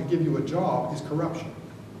else to give you a job is corruption,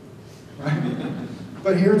 right?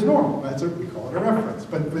 But here it's normal. That's what we call it a reference.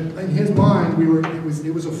 But in his mind,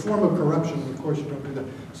 it was a form of corruption. Of course, you don't do that.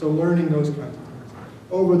 So learning those kinds of things.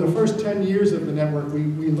 Over the first 10 years of the network, we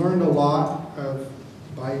learned a lot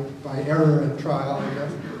by error and trial, I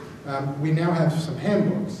guess. We now have some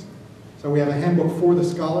handbooks. So we have a handbook for the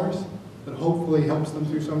scholars that hopefully helps them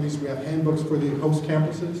through some of these. We have handbooks for the host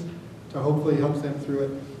campuses to hopefully help them through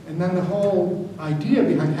it. And then the whole idea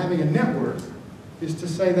behind having a network is to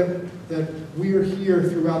say that we are here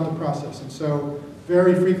throughout the process. And so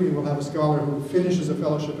very frequently we'll have a scholar who finishes a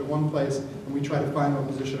fellowship at one place and we try to find them a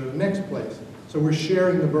position at the next place. So we're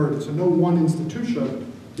sharing the burden. So no one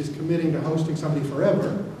institution is committing to hosting somebody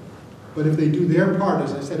forever. But if they do their part,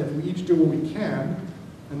 as I said, if we each do what we can,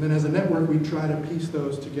 and then as a network, we try to piece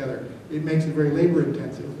those together. It makes it very labor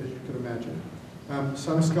intensive, as you could imagine.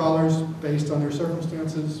 Some scholars, based on their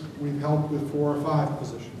circumstances, we've helped with 4 or 5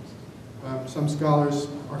 positions. Some scholars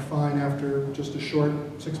are fine after just a short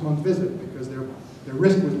 6-month visit because their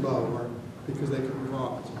risk was low or because they could move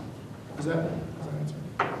on. Is that answer?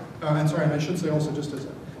 And sorry, and I should say also just as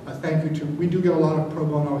a thank you to, we do get a lot of pro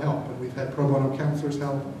bono help, and we've had pro bono counselors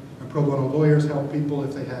help, and pro bono lawyers help people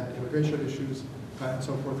if they had immigration issues, and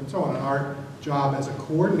so forth and so on. And our job as a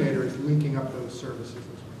coordinator is linking up those services as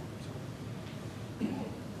well.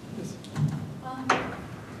 Yes.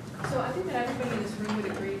 So I think that everybody in this room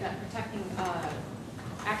would agree that protecting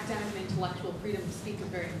academic and intellectual freedom to speak is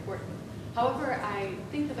very important. However, I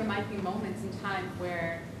think that there might be moments in time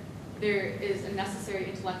where there is a necessary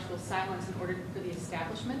intellectual silence in order for the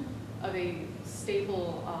establishment of a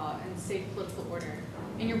stable and safe political order.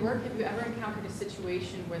 In your work, have you ever encountered a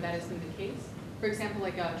situation where that has been the case? For example,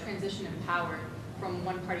 like a transition in power from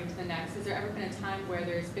one party to the next. Has there ever been a time where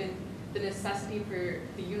there's been the necessity for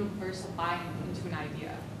the universal buy-in into an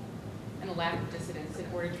idea and a lack of dissidence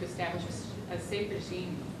in order to establish a safe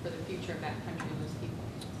regime for the future of that country and those people?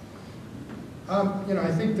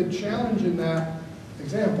 I think the challenge in that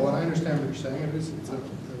example, and I understand what you're saying, it's an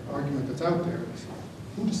argument that's out there, is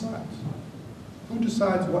who decides? Who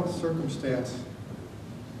decides what circumstance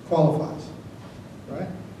qualifies, right?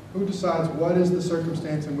 Who decides what is the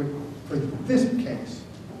circumstance in which, for this case,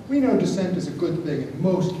 we know dissent is a good thing in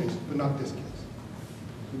most cases, but not this case.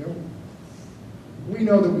 We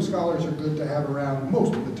know that scholars are good to have around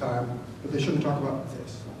most of the time, but they shouldn't talk about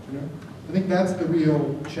this. I think that's the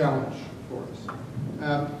real challenge for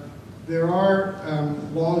us. There are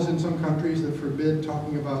laws in some countries that forbid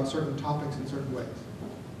talking about certain topics in certain ways.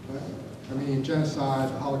 Right? I mean, genocide,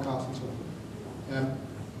 the Holocaust, and so forth.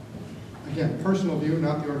 Again, personal view,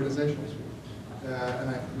 not the organizational view.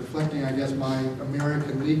 and reflecting, I guess, my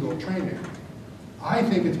American legal training, I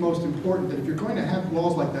think it's most important that if you're going to have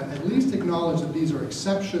laws like that, at least acknowledge that these are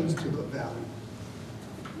exceptions to the value.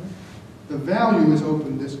 The value is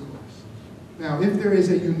open discourse. Now, if there is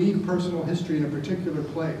a unique personal history in a particular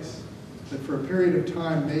place that for a period of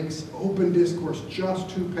time makes open discourse just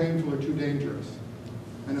too painful or too dangerous,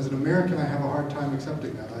 and as an American I have a hard time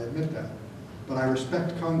accepting that, I admit that, but I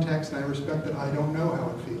respect context and I respect that I don't know how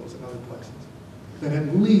it feels in other places, then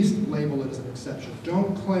at least label it as an exception.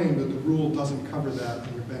 Don't claim that the rule doesn't cover that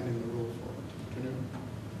and you're bending the rule for it. You know?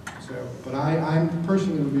 So, but I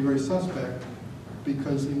personally would be very suspect,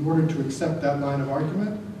 because in order to accept that line of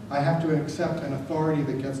argument, I have to accept an authority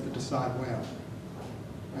that gets to decide when.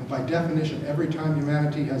 And by definition, every time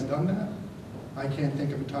humanity has done that, I can't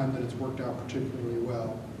think of a time that it's worked out particularly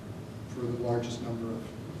well for the largest number of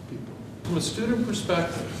people. From a student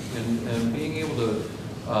perspective, and being able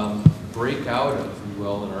to break out of, if you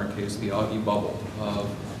will, in our case, the Augie bubble,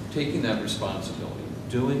 of taking that responsibility,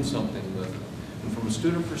 doing something with it. And from a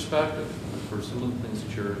student perspective, for some of the things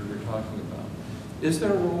that you're talking about, is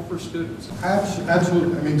there a role for students?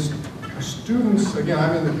 Absolutely. I mean, students, again,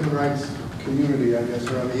 I'm in the human rights community, I guess,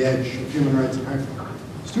 or on the edge of human rights.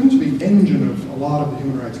 Students are the engine of a lot of the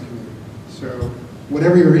human rights community. So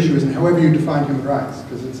whatever your issue is, and however you define human rights,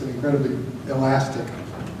 because it's an incredibly elastic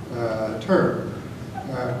term.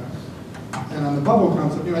 And on the bubble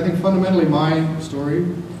concept, I think fundamentally my story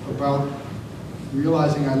about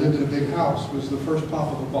realizing I lived in a big house was the first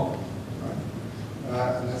pop of a bubble.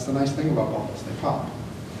 Right? And that's the nice thing about bubbles, they pop.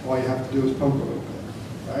 All you have to do is poke a little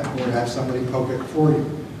bit, right? Or have somebody poke it for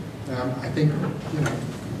you. I think,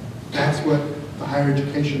 that's what the higher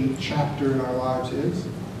education chapter in our lives is.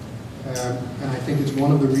 And I think it's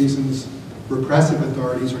one of the reasons repressive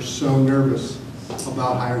authorities are so nervous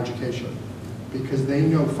about higher education. Because they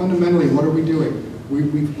know fundamentally, what are we doing?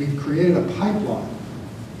 We've created a pipeline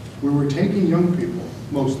where we're taking young people,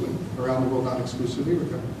 mostly, around the world, not exclusively,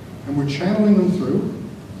 and we're channeling them through.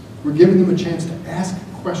 We're giving them a chance to ask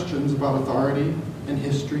questions about authority and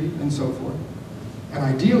history and so forth. And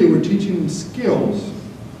ideally, we're teaching them skills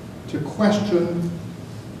to question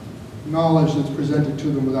knowledge that's presented to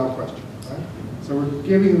them without question. Right? So we're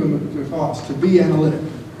giving them the thoughts to be analytic,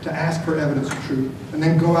 to ask for evidence of truth, and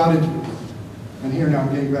then go out into the world. And here now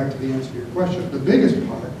I'm getting back to the answer to your question. The biggest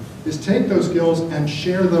part is take those skills and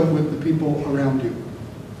share them with the people around you.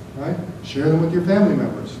 Right? Share them with your family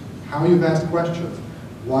members. How you've asked questions.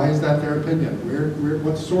 Why is that their opinion?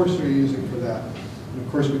 What source are you using for that? And of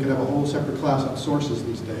course, we could have a whole separate class on sources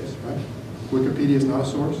these days, right? Wikipedia is not a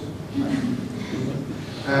source.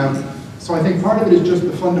 So I think part of it is just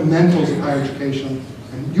the fundamentals of higher education,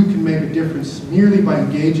 and you can make a difference merely by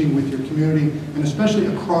engaging with your community, and especially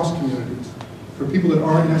across communities, for people that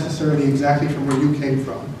aren't necessarily exactly from where you came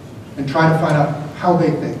from, and try to find out how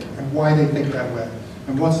they think and why they think that way,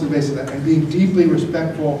 and what's the basis of that, and being deeply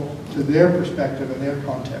respectful to their perspective and their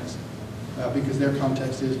context, because their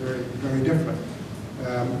context is very, very different.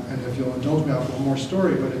 And if you'll indulge me, I'll have one more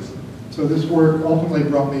story, but so this work ultimately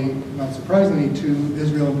brought me, not surprisingly, to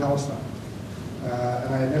Israel and Palestine.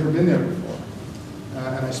 And I had never been there before.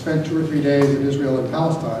 And I spent 2 or 3 days in Israel and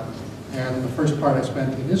Palestine. And the first part I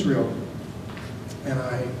spent in Israel. And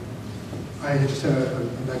I just had a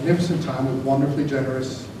magnificent time with wonderfully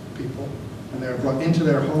generous people. And they were brought into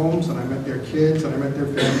their homes, and I met their kids, and I met their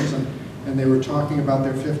families, and they were talking about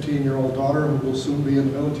their 15-year-old daughter who will soon be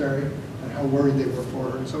in the military, and how worried they were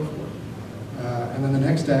for her, and so forth. And then the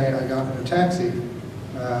next day, I got in a taxi,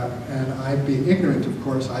 and I, being ignorant, of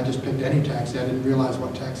course, I just picked any taxi. I didn't realize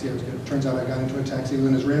what taxi I was getting. It turns out I got into a taxi with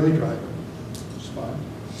an Israeli driver, which was fine.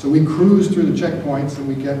 So we cruised through the checkpoints, and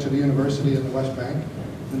we get to the university in the West Bank,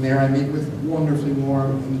 and there I meet with wonderfully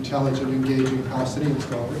warm, intelligent, engaging Palestinian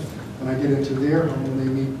scholars. And I get into their home, and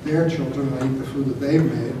they meet their children, and I eat the food that they've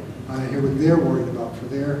made, and I hear what they're worried about for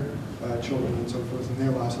their children and so forth in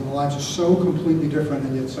their lives. And the lives are so completely different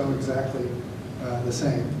and yet so exactly the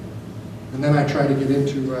same. And then I try to get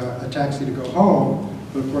into a taxi to go home,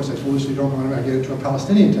 but of course I foolishly don't want to. I get into a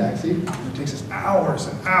Palestinian taxi, and it takes us hours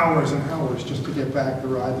and hours and hours just to get back the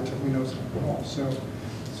ride that took me no time at all. So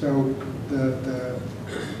the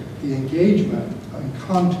engagement and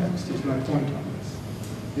context is my point on this,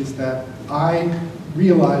 is that I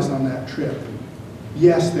realized on that trip,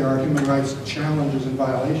 yes, there are human rights challenges and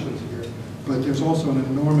violations here, but there's also an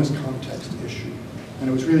enormous context issue. And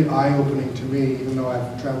it was really eye-opening to me, even though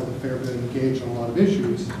I've traveled a fair bit and engaged on a lot of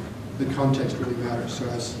issues, that context really matters. So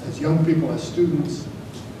as young people, as students,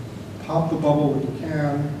 pop the bubble when you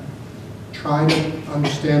can, try to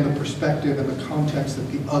understand the perspective and the context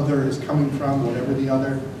that the other is coming from, whatever the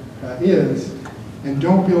other is, And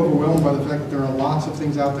don't be overwhelmed by the fact that there are lots of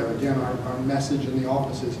things out there. Again, our message in the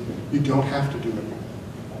office is you don't have to do it.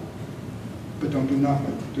 But don't do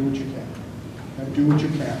nothing. Do what you can. And do what you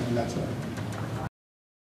can, and that's it.